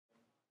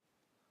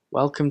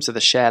Welcome to the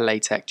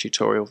ShareLaTeX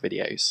tutorial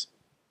videos.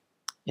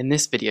 In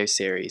this video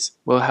series,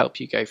 we'll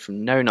help you go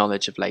from no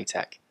knowledge of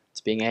LaTeX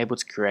to being able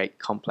to create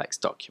complex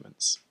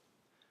documents.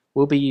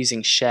 We'll be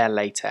using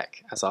ShareLaTeX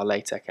as our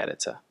LaTeX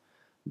editor,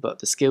 but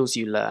the skills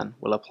you learn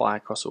will apply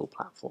across all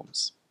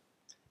platforms.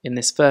 In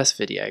this first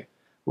video,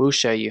 we'll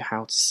show you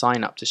how to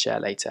sign up to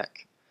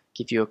ShareLaTeX,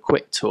 give you a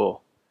quick tour,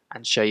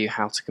 and show you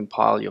how to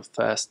compile your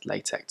first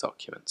LaTeX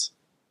document.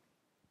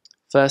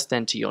 First,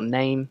 enter your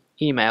name,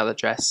 email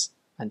address,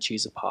 and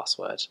choose a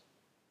password.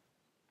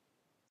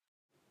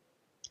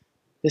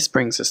 This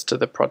brings us to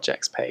the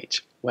projects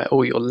page, where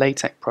all your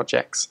LaTeX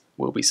projects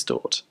will be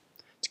stored.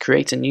 To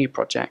create a new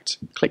project,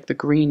 click the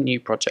green New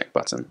Project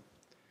button.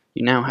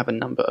 You now have a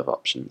number of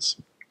options.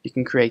 You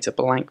can create a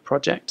blank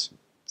project,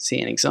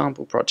 see an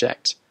example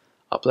project,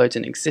 upload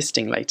an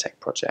existing LaTeX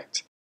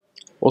project,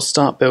 or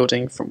start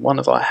building from one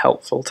of our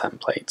helpful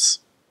templates.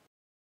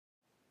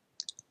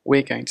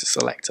 We're going to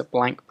select a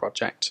blank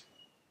project.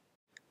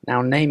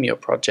 Now name your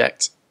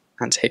project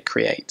and hit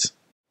Create.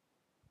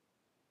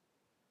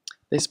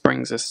 This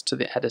brings us to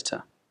the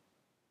editor.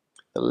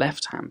 The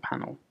left-hand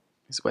panel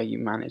is where you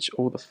manage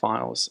all the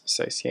files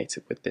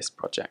associated with this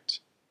project.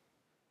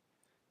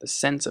 The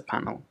center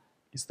panel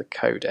is the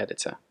code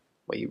editor,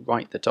 where you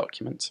write the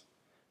document,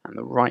 and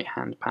the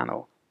right-hand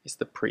panel is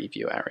the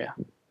preview area.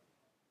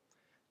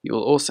 You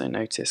will also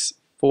notice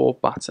 4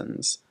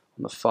 buttons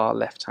on the far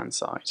left-hand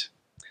side.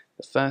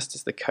 The first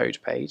is the code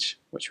page,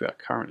 which we are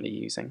currently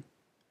using.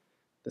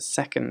 The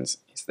second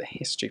is the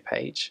history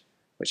page,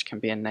 which can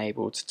be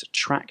enabled to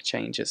track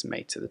changes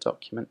made to the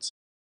document.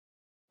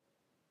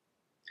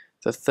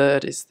 The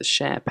third is the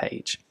Share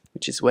page,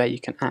 which is where you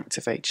can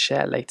activate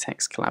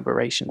ShareLaTeX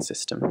collaboration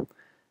system.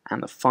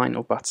 And the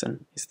final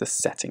button is the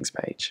Settings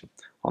page.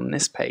 On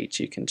this page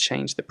you can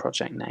change the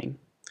project name,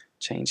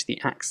 change the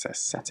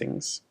access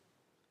settings,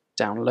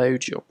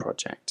 download your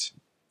project,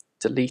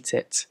 delete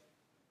it,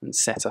 and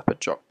set up a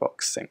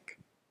Dropbox sync.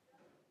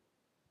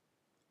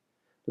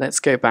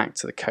 Let's go back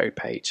to the code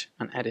page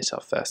and edit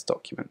our first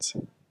document.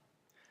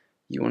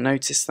 You will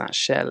notice that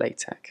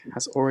ShareLaTeX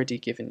has already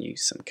given you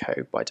some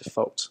code by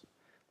default.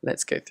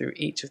 Let's go through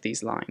each of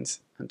these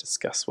lines and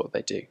discuss what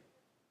they do.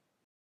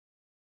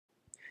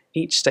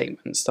 Each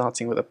statement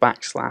starting with a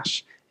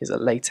backslash is a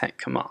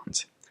LaTeX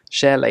command.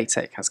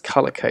 ShareLaTeX has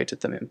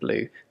color-coded them in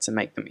blue to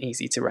make them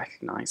easy to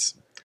recognize.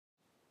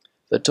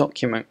 The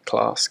document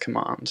class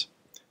command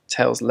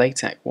tells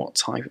LaTeX what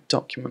type of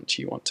document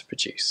you want to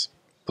produce.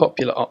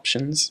 Popular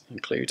options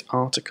include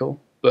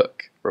article,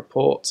 book,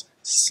 report,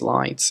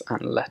 slides,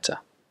 and letter.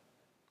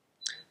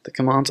 The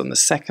command on the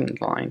second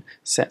line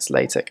sets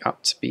LaTeX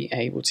up to be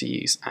able to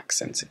use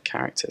accented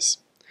characters.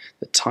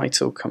 The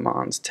title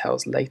command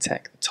tells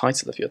LaTeX the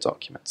title of your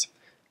document.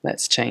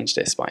 Let's change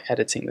this by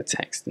editing the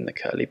text in the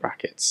curly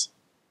brackets.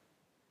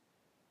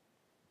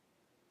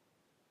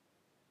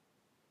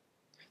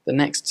 The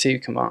next 2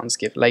 commands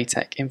give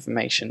LaTeX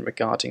information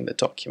regarding the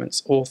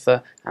document's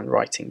author and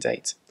writing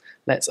date.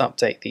 Let's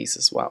update these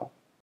as well.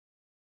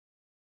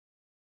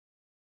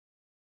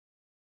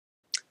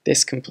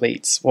 This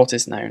completes what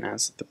is known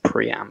as the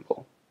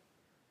preamble.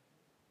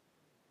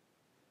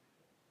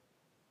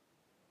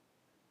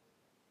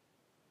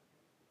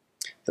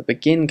 The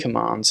begin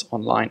command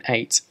on line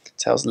 8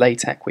 tells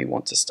LaTeX we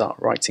want to start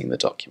writing the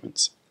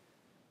document.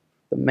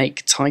 The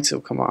make title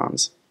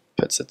command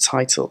puts a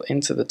title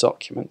into the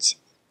document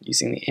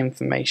using the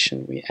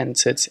information we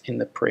entered in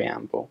the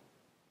preamble.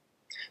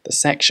 The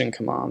section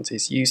command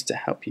is used to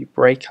help you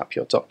break up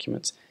your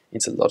document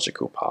into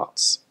logical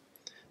parts.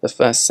 The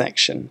first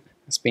section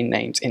has been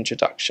named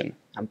Introduction,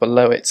 and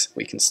below it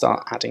we can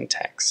start adding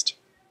text.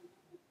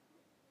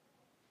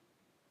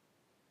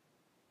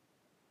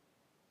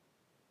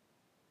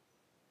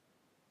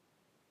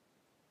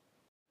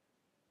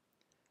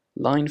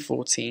 Line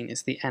 14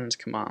 is the end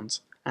command,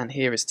 and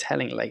here is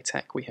telling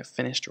LaTeX we have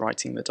finished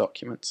writing the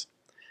document.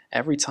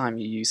 Every time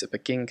you use a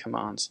begin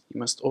command, you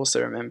must also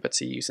remember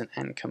to use an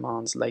end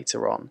command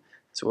later on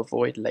to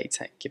avoid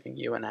LaTeX giving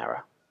you an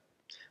error.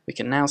 We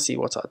can now see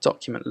what our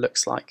document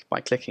looks like by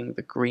clicking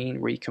the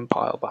green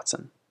Recompile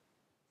button.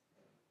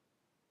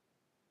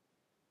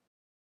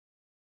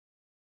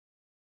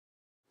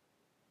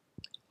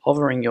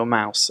 Hovering your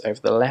mouse over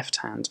the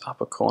left-hand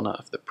upper corner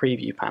of the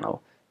preview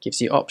panel gives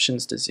you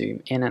options to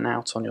zoom in and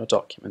out on your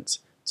document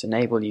to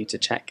enable you to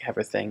check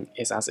everything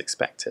is as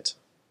expected.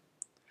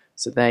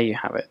 So there you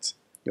have it,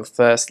 your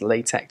first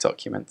LaTeX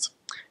document.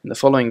 In the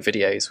following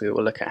videos we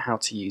will look at how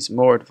to use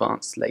more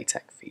advanced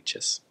LaTeX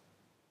features.